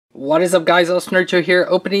What is up, guys? Auto-Morphin here,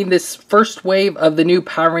 opening this first wave of the new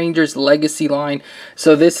Power Rangers Legacy line.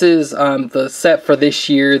 So this is the set for this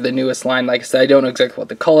year, the newest line. Like I said, I don't know exactly what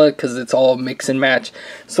to call it because it's all mix and match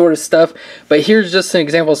sort of stuff. But here's just an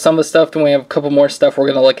example of some of the stuff. Then we have a couple more stuff we're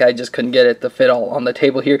going to look at. I just couldn't get it to fit all on the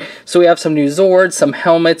table here. So we have some new Zords, some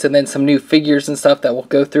helmets, and then some new figures and stuff that we'll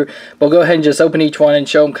go through. We'll go ahead and just open each one and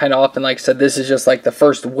show them kind of off. And like I said, this is just like the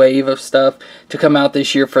first wave of stuff to come out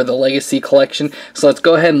this year for the Legacy collection. So let's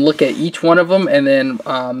go ahead and look at each one of them and then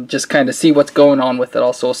just kind of see what's going on with it.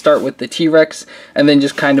 Also, we'll start with the T-Rex and then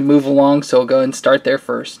just kind of move along. So we'll go ahead and start there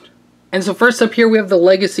first. And so first up here we have the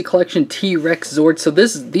Legacy Collection T-Rex Zord. So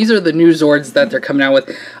these are the new Zords that they're coming out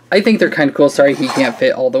with. I think they're kind of cool. Sorry he can't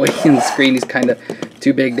fit all the way in the screen. He's kind of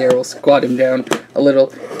too big there. We'll squat him down a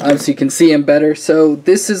little so you can see him better. So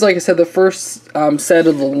this is, like I said, the first set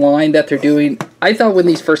of the line that they're doing. I thought when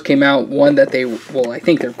these first came out, I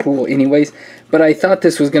think they're cool anyways, but I thought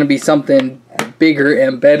this was going to be something bigger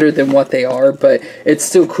and better than what they are, but it's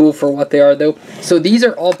still cool for what they are though. So these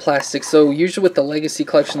are all plastic. So usually with the Legacy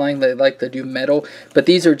Collection line they like to do metal, but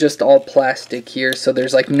these are just all plastic here. So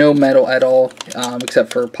there's like no metal at all,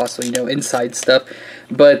 except for possibly inside stuff,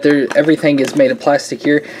 but everything is made of plastic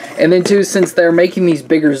here. And then too, since they're making these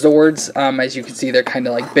bigger Zords, as you can see, they're kind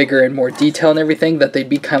of like bigger and more detailed and everything, that they'd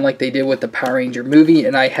be kind of like they did with the Power Ranger movie.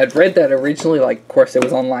 And I had read that originally, like of course it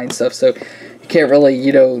was online stuff, so you can't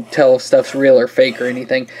really tell if stuff's real or fake or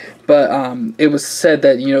anything, but it was said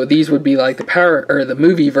that these would be like the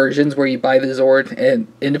movie versions where you buy the Zord and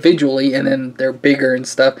individually, and then they're bigger and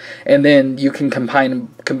stuff, and then you can combine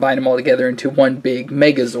them all together into one big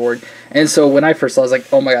Mega Zord. And so when I first saw it, I was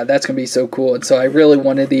like, oh my god, that's gonna be so cool. And so I really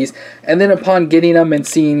wanted these, and then upon getting them and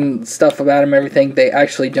seeing stuff about them, everything, they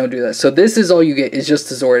actually don't do that. So this is all you get, is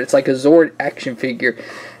just a Zord. It's like a Zord action figure,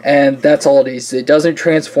 and that's all it is. It doesn't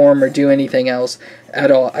transform or do anything else at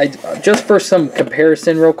all. Just for some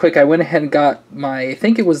comparison real quick, I went ahead and got I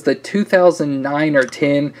think it was the 2009 or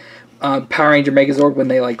 10 Power Ranger Megazord, when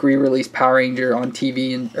they like re-released Power Ranger on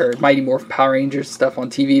TV, or Mighty Morphin Power Rangers stuff on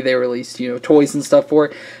TV. They released toys and stuff for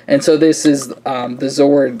it, and so this is the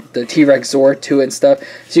Zord, the T-Rex Zord to it and stuff.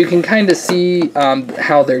 So you can kind of see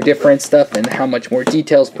how they're different stuff and how much more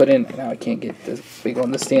details put in. Now I can't get this big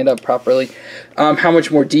one to stand up properly. How much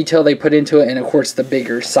more detail they put into it, and of course the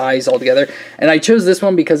bigger size altogether. And I chose this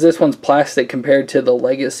one because this one's plastic compared to the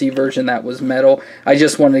Legacy version that was metal. I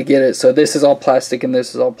just wanted to get it. So this is all plastic and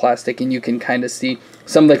this is all plastic, and you can kind of see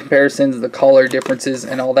some of the comparisons, the color differences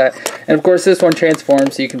and all that. And of course this one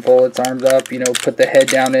transforms, so you can fold its arms up, put the head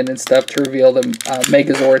down in and stuff to reveal the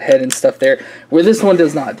Megazord head and stuff there, where this one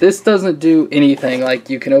does not. This doesn't do anything. Like,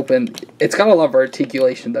 you can open, it's got a lot of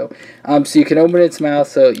articulation though, so you can open its mouth,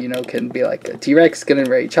 so can be like a T-Rex getting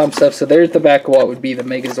ready to chomp stuff. So there's the back of what would be the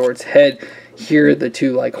Megazord's head. Here are the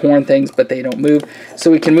two like horn things, but they don't move.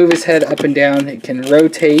 So we can move his head up and down. It can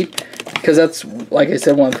rotate, because that's, like I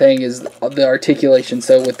said, one thing is the articulation.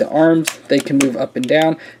 So with the arms, they can move up and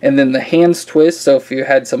down, and then the hands twist. So if you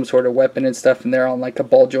had some sort of weapon and stuff and they're on like a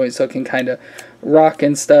ball joint, so it can kind of rock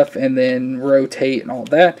and stuff and then rotate and all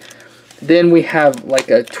that. Then we have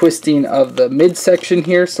like a twisting of the midsection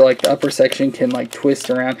here, so like the upper section can like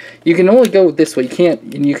twist around. You can only go this way,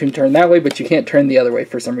 you can turn that way, but you can't turn the other way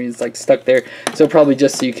for some reason. It's like stuck there, so probably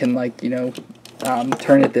just so you can like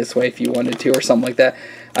turn it this way if you wanted to or something like that.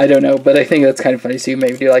 I don't know, but I think that's kind of funny. So you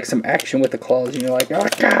maybe do like some action with the claws, like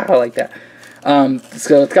like that.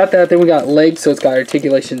 So it's got that. Then we got legs, so it's got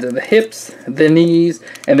articulations in the hips, the knees,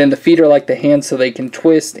 and then the feet are like the hands, so they can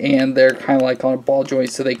twist, and they're kind of like on a ball joint,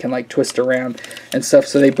 so they can like twist around and stuff.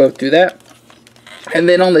 So they both do that. And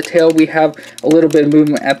then on the tail we have a little bit of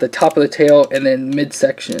movement at the top of the tail, and then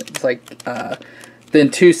midsection. It's like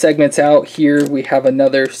then two segments out here we have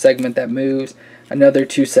another segment that moves, another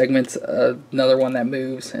two segments, another one that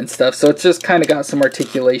moves and stuff. So it's just kind of got some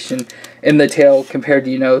articulation in the tail compared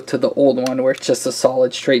to to the old one where it's just a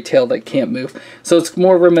solid straight tail that can't move. So it's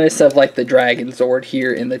more reminiscent of like the Dragon Zord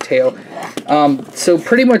here in the tail. So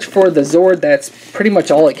pretty much for the Zord, that's pretty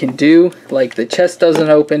much all it can do. Like, the chest doesn't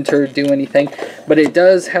open to do anything, but it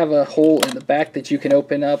does have a hole in the back that you can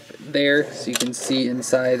open up there, so you can see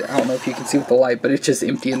inside. I don't know if you can see with the light, but it's just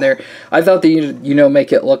empty in there. I thought that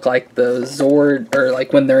make it look like the Zord, or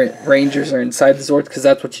like when their Rangers are inside the Zords, because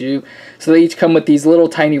that's what you do. So they each come with these little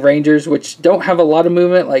tiny Rangers, which don't have a lot of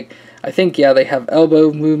movement. Like, I think, yeah, they have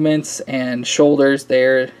elbow movements and shoulders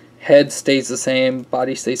there Head stays the same,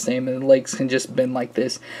 body stays the same, and the legs can just bend like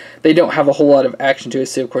this. They don't have a whole lot of action to it,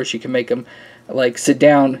 so of course you can make them like sit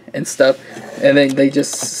down and stuff, and then they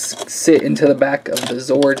just sit into the back of the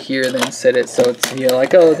Zord here and then sit it, so it's, you know,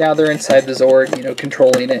 like, oh, now they're inside the Zord, you know,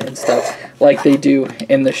 controlling it and stuff like they do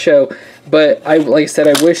in the show. But like I said,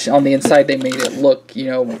 I wish on the inside they made it look, you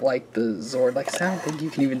know, like the Zord. Like I said, I don't think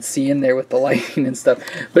you can even see in there with the lighting and stuff,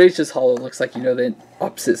 but it's just hollow. It looks like, you know, the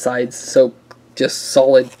opposite sides, so just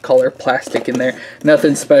solid color plastic in there,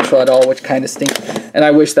 nothing special at all, which kind of stinks, and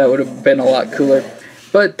I wish that would have been a lot cooler.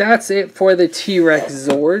 But that's it for the T-Rex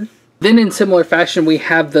Zord. Then in similar fashion, we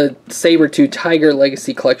have the Sabertooth Tiger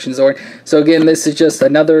Legacy Collection Zord. So again, this is just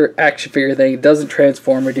another action figure thing. It doesn't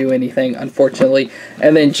transform or do anything, unfortunately.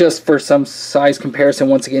 And then just for some size comparison,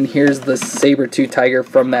 once again, here's the Sabertooth Tiger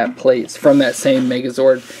from that plate, from that same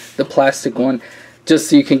Megazord, the plastic one. Just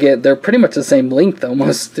so you can get, they're pretty much the same length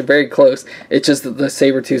almost, they're very close. It's just that the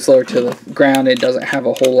Sabertooth's lower to the ground. It doesn't have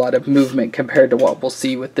a whole lot of movement compared to what we'll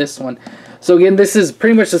see with this one. So again, this is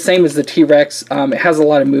pretty much the same as the T-Rex. It has a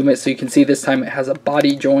lot of movement, so you can see this time it has a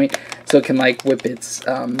body joint, so it can like whip its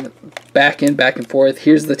back and forth.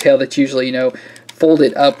 Here's the tail that's usually, you know,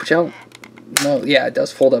 folded up, which I don't know, yeah, it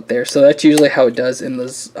does fold up there. So that's usually how it does in the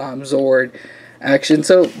Zord action.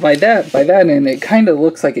 So by that end, it kind of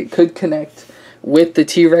looks like it could connect with the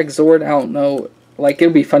T-Rex Zord. I don't know, like, it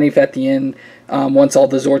would be funny if at the end, once all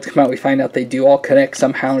the Zords come out, we find out they do all connect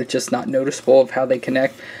somehow. It's just not noticeable of how they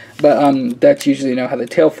connect. But that's usually, you know, how the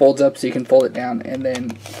tail folds up, so you can fold it down and then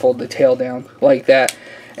fold the tail down like that.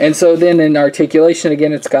 And so then in articulation,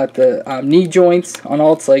 again, it's got the knee joints on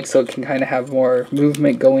all its legs, so it can kind of have more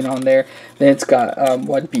movement going on there. Then it's got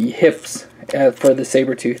what would be hips for the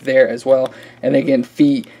Sabertooth there as well. And again,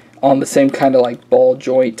 feet on the same kind of like ball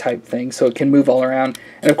joint type thing, so it can move all around.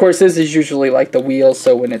 And of course, this is usually like the wheels,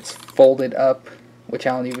 so when it's folded up, which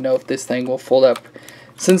I don't even know if this thing will fold up,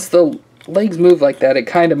 since the legs move like that, it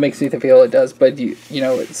kind of makes me feel it does, but you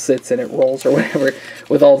know, it sits and it rolls or whatever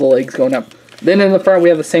with all the legs going up. Then in the front we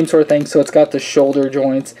have the same sort of thing, so it's got the shoulder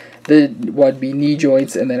joints, the what would be knee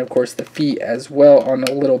joints, and then of course the feet as well on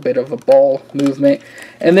a little bit of a ball movement.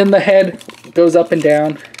 And then the head goes up and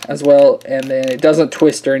down as well, and then it doesn't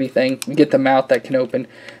twist or anything. You get the mouth that can open,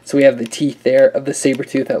 so we have the teeth there of the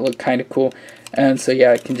Sabertooth that look kind of cool. And so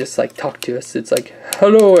yeah, it can just like talk to us. It's like,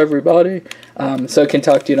 hello everybody. So it can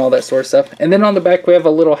talk to you and all that sort of stuff. And then on the back we have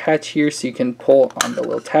a little hatch here, so you can pull on the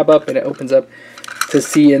little tab up and it opens up to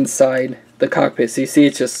see inside the cockpit. So you see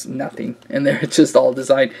it's just nothing in there. It's just all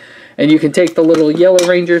designed. And you can take the little yellow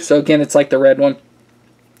Ranger. So again, it's like the red one.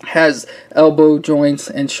 Has elbow joints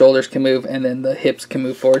and shoulders can move, and then the hips can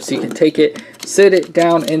move forward, so you can take it, sit it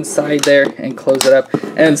down inside there and close it up.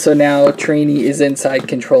 And so now Trainee is inside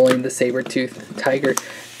controlling the Sabertooth Tiger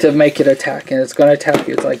to make it attack, and it's going to attack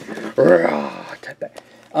you. It's like rah, type that.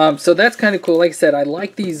 So that's kind of cool. Like I said, I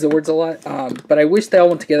like these Zords a lot, but I wish they all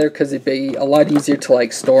went together because it'd be a lot easier to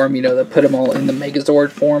like store them, you know, to put them all in the Megazord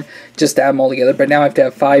form, just to add them all together. But now I have to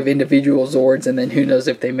have 5 individual Zords, and then who knows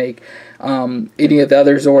if they make any of the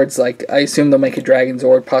other Zords. Like, I assume they'll make a Dragon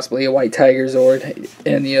Zord, possibly a White Tiger Zord,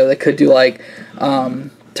 and, you know, they could do like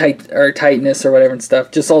tightness or whatever and stuff.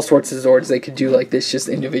 Just all sorts of Zords they could do like this just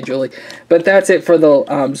individually. But that's it for the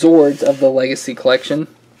Zords of the Legacy Collection.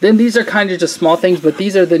 Then these are kind of just small things, but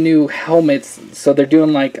these are the new helmets. So they're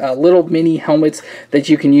doing like little mini helmets that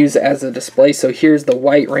you can use as a display. So here's the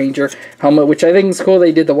White Ranger helmet, which I think is cool.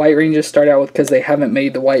 They did the White Ranger start out with because they haven't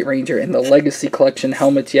made the White Ranger in the Legacy Collection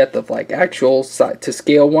helmets yet, the like actual to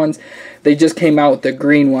scale ones. They just came out with the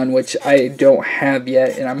green one, which I don't have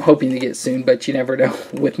yet, and I'm hoping to get soon, but you never know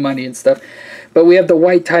with money and stuff. But we have the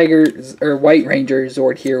White Ranger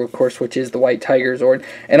Zord here, of course, which is the White Tiger Zord.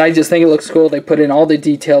 And I just think it looks cool. They put in all the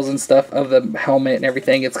details and stuff of the helmet and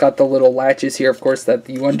everything. It's got the little latches here, of course, that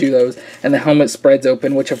you undo those. And the helmet spreads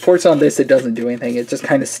open, which, of course, on this, it doesn't do anything. It just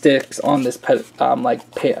kind of sticks on this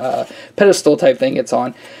pedestal type thing it's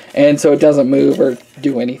on. And so it doesn't move or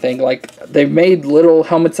do anything. Like, they've made little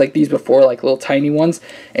helmets like these before, like little tiny ones,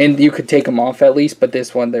 and you could take them off at least, but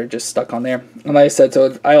this one, they're just stuck on there. And like I said,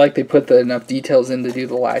 so I like they put enough details in to do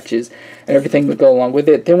the latches and everything to go along with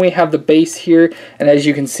it. Then we have the base here, and as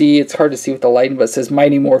you can see, it's hard to see with the lighting, but it says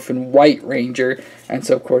Mighty Morphin White Ranger. And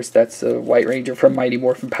so, of course, that's the White Ranger from Mighty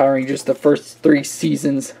Morphin Power Rangers, the first 3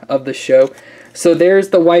 seasons of the show. So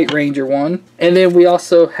there's the White Ranger one. And then we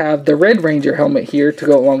also have the Red Ranger helmet here to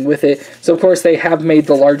go along with it. So, of course, they have made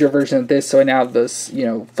the larger version of this. So I now have this, you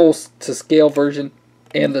know, full to scale version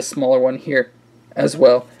and the smaller one here as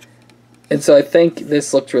well. And so I think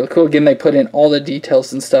this looks really cool. Again, they put in all the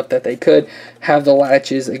details and stuff that they could. Have the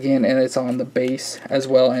latches again, and it's on the base as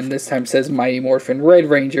well. And this time says Mighty Morphin Red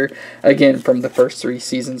Ranger, again from the first 3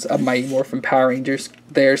 seasons of Mighty Morphin Power Rangers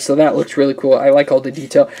there. So that looks really cool. I like all the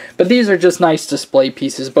detail. But these are just nice display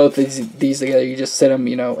pieces. Both these together, you just set them,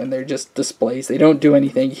 you know, and they're just displays. They don't do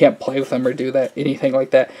anything. You can't play with them or do that, anything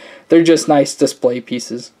like that. They're just nice display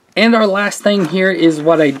pieces. And our last thing here is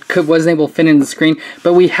what I wasn't able to fit in the screen,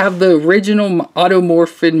 but we have the original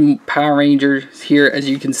Auto-Morphin Power Rangers here, as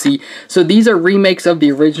you can see. So these are remakes of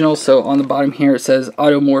the original. So on the bottom here it says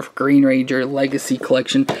Auto-Morph Green Ranger Legacy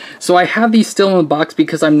Collection. So I have these still in the box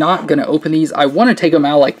because I'm not going to open these. I want to take them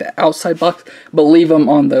out like the outside box, but leave them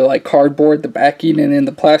on the like cardboard, the backing, and in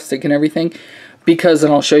the plastic and everything. Because,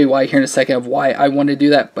 and I'll show you why here in a second of why I want to do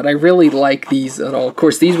that, but I really like these at all. Of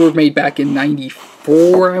course, these were made back in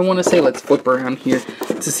 '94, I want to say. Let's flip around here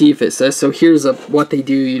to see if it says. So here's what they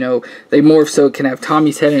do, you know, they morph so it can have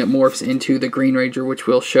Tommy's head and it morphs into the Green Ranger, which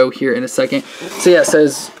we'll show here in a second. So yeah, it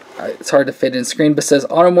says, it's hard to fit in screen, but it says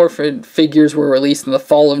Auto-Morphin figures were released in the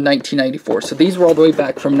fall of 1994. So these were all the way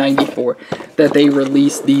back from '94 that they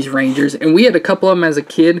released these Rangers, and we had a couple of them as a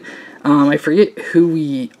kid. I forget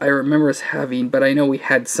who I remember us having, but I know we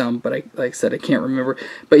had some, but like I said, I can't remember.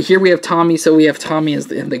 But here we have Tommy, so we have Tommy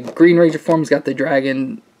as in the Green Ranger form. He's got the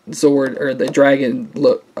dragon Zord, or the dragon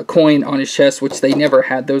a coin on his chest, which they never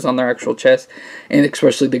had those on their actual chest, and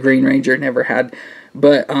especially the Green Ranger never had.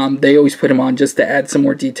 But they always put him on just to add some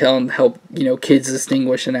more detail and help, you know, kids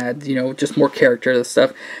distinguish and add, you know, just more character to the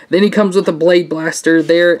stuff. Then he comes with a blade blaster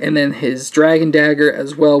there, and then his dragon dagger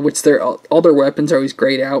as well, which all their weapons are always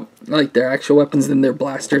grayed out, like their actual weapons, and their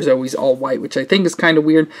blasters are always all white, which I think is kind of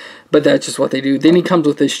weird, but that's just what they do. Then he comes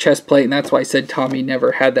with his chest plate, and that's why I said Tommy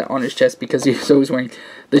never had that on his chest, because he was always wearing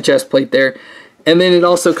the chest plate there. And then it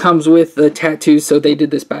also comes with the tattoos. So they did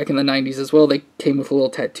this back in the 90s as well. They came with a little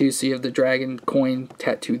tattoo. So you have the dragon coin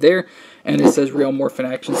tattoo there. And it says Real Morphin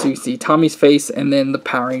Action. So you see Tommy's face and then the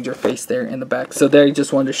Power Ranger face there in the back. So there, I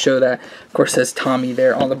just wanted to show that. Of course, it says Tommy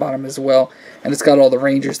there on the bottom as well. And it's got all the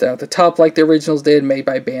Rangers there at the top like the originals did, made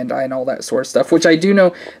by Bandai and all that sort of stuff. Which I do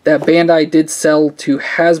know that Bandai did sell to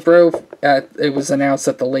Hasbro. It was announced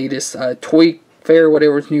at the latest Toy Fair,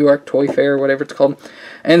 whatever it's, New York Toy Fair, whatever it's called.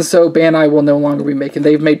 And so Bandai will no longer be making.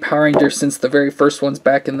 They've made Power Rangers since the very first ones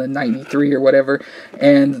back in the '93 or whatever,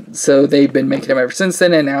 and so they've been making them ever since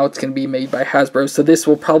then. And now it's going to be made by Hasbro. So this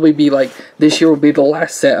will probably be like, this year will be the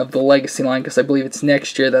last set of the Legacy line, because I believe it's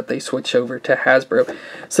next year that they switch over to Hasbro.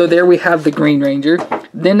 So there we have the Green Ranger.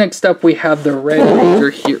 Then next up we have the Red Ranger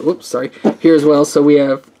here. Oops, sorry, here as well. So we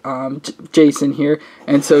have Jason here,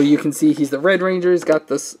 and so you can see he's the Red Ranger. He's got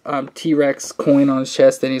this T-Rex coin on his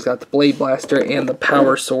chest, and he's got the blade blaster and the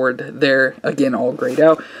power sword there, again all grayed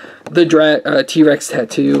out, the T-Rex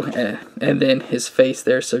tattoo, and then his face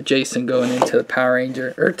there. So Jason going into the Power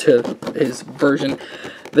Ranger, or to his version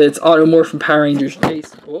that's Auto-Morphin Power Rangers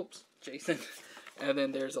Jason. And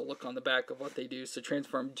then there's a look on the back of what they do. So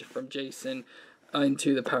transform from Jason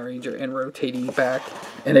into the Power Ranger and rotating back.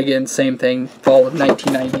 And again, same thing, fall of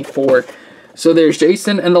 1994. So there's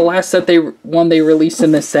Jason, and the last set they released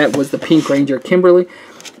in this set was the Pink Ranger Kimberly.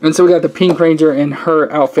 And so we got the Pink Ranger in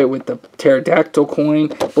her outfit with the pterodactyl coin,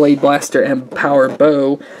 blade blaster, and power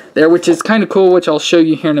bow there, which is kind of cool, which I'll show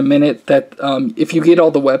you here in a minute, that if you get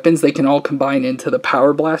all the weapons, they can all combine into the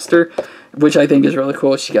power blaster, which I think is really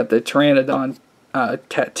cool. She got the Pteranodon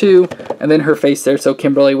tattoo, and then her face there. So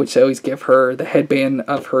Kimberly, which they always give her the headband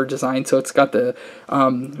of her design, so it's got the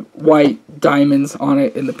white diamonds on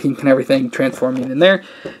it and the pink and everything transforming in there.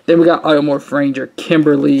 Then we got Auto-Morphin Ranger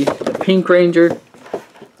Kimberly, the Pink Ranger,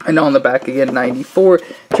 and on the back again 94,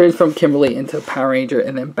 transform Kimberly into Power Ranger,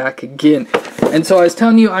 and then back again. And so I was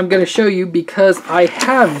telling you I'm going to show you, because I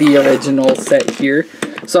have the original set here.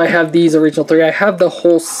 So I have these original 3. I have the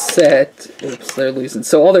whole set. Oops, they're losing.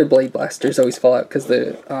 So all their blade blasters always fall out because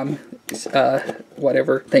the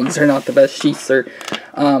whatever things are not the best. Sheaths or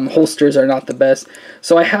holsters are not the best.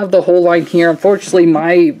 So I have the whole line here. Unfortunately,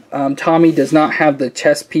 my Tommy does not have the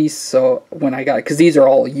chest piece. So when I got it, because these are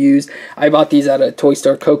all used, I bought these at a toy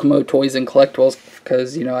store, Kokomo Toys and Collectibles,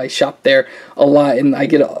 because, you know, I shop there a lot, and I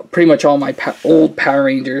get pretty much all my old Power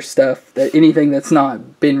Ranger stuff, that anything that's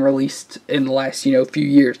not been released in the last, you know, few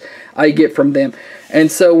years, I get from them.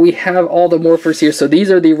 And so we have all the morphers here. So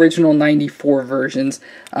these are the original 94 versions.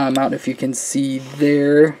 I don't know if you can see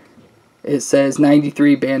there. It says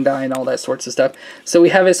 93 Bandai and all that sorts of stuff. So we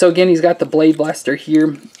have it. So again, he's got the blade blaster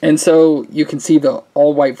here. And so you can see the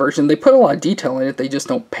all white version. They put a lot of detail in it. They just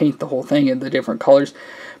don't paint the whole thing in the different colors.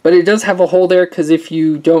 But it does have a hole there, because if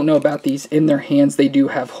you don't know about these, in their hands they do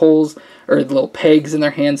have holes, or little pegs in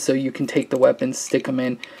their hands, so you can take the weapons, stick them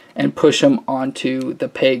in, and push them onto the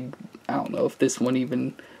peg. I don't know if this one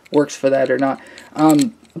even works for that or not,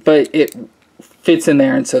 but it fits in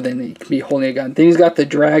there, and so then you can be holding a gun. Then he's got the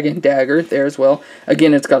dragon dagger there as well.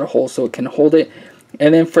 Again, it's got a hole so it can hold it.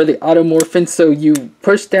 And then for the Auto-Morphin, so you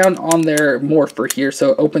push down on their morpher here,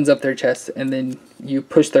 so it opens up their chest, and then you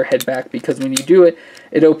push their head back, because when you do it,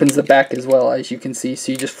 it opens the back as well, as you can see.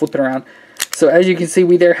 So you just flip it around. So as you can see,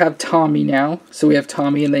 we there have Tommy now. So we have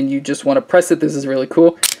Tommy, and then you just want to press it. This is really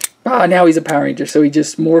cool. Ah, now he's a Power Ranger. So he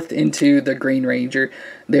just morphed into the Green Ranger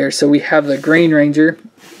there. So we have the Green Ranger.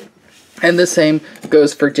 And the same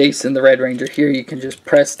goes for Jason, the Red Ranger. Here you can just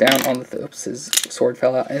press down on the... Oops, his sword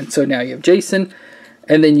fell out. And so now you have Jason.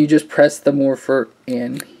 And then you just press the morpher,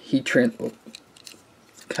 and he kind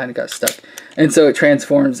of got stuck. And so it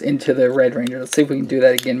transforms into the Red Ranger. Let's see if we can do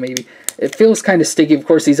that again, maybe. It feels kind of sticky. Of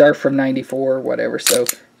course, these are from 94 or whatever, so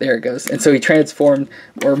there it goes. And so he transformed,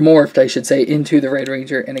 or morphed, I should say, into the Red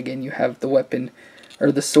Ranger. And again, you have the weapon,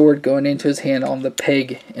 or the sword, going into his hand on the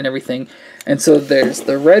peg and everything. And so there's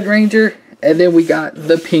the Red Ranger, and then we got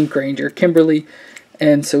the Pink Ranger, Kimberly.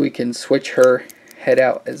 And so we can switch her head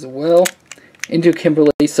out as well into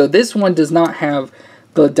Kimberly. So this one does not have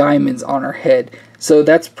the diamonds on her head. So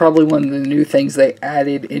that's probably one of the new things they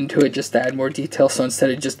added into it, just to add more detail. So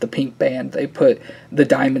instead of just the pink band, they put the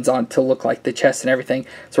diamonds on to look like the chest and everything.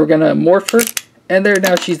 So we're going to morph her, and there,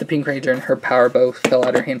 now she's the Pink Ranger, and her power bow fell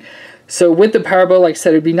out of her hand. So with the power bow, like I said,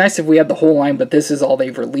 it'd be nice if we had the whole line, but this is all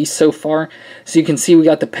they've released so far. So you can see we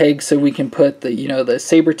got the peg, so we can put the, you know, the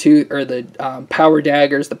Sabertooth, or the power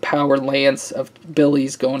daggers, the power lance of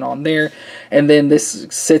Billy's going on there. And then this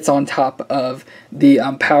sits on top of the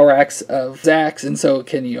power axe of Zach's, and so it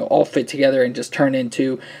can, you know, all fit together and just turn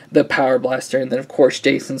into the power blaster. And then of course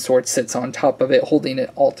Jason's sword sits on top of it, holding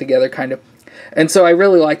it all together kind of. And so I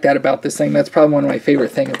really like that about this thing. That's probably one of my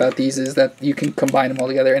favorite things about these, is that you can combine them all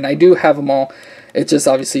together. And I do have them all. It's just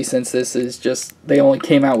obviously, since this is just, they only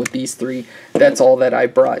came out with these three, that's all that I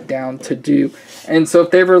brought down to do. And so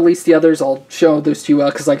if they ever release the others, I'll show those to you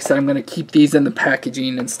out, because like I said, I'm going to keep these in the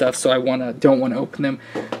packaging and stuff, so I don't want to open them.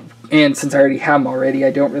 And since I already have them already,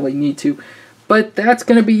 I don't really need to. But that's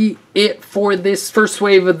going to be it for this first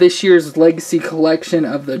wave of this year's Legacy Collection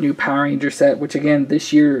of the new Power Ranger set, which again,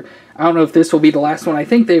 this year, I don't know if this will be the last one. I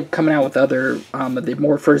think they've coming out with other, the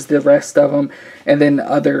Morphers, the rest of them, and then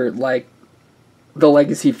other, like, the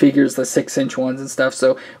Legacy figures, the 6-inch ones and stuff.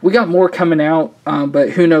 So we got more coming out,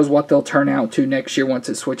 but who knows what they'll turn out to next year once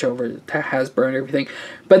it switch over to Hasbro and everything.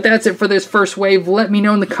 But that's it for this first wave. Let me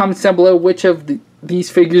know in the comments down below which of these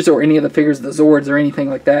figures, or any of the figures, the Zords or anything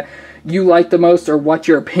like that, you like the most, or what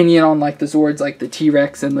your opinion on, like, the Zords, like the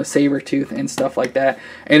T-Rex and the Sabertooth and stuff like that,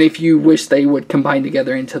 and if you wish they would combine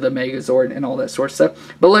together into the Megazord and all that sort of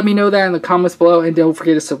stuff. But let me know that in the comments below, and don't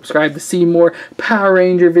forget to subscribe to see more Power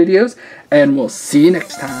Ranger videos, and we'll see you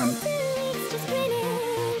next time.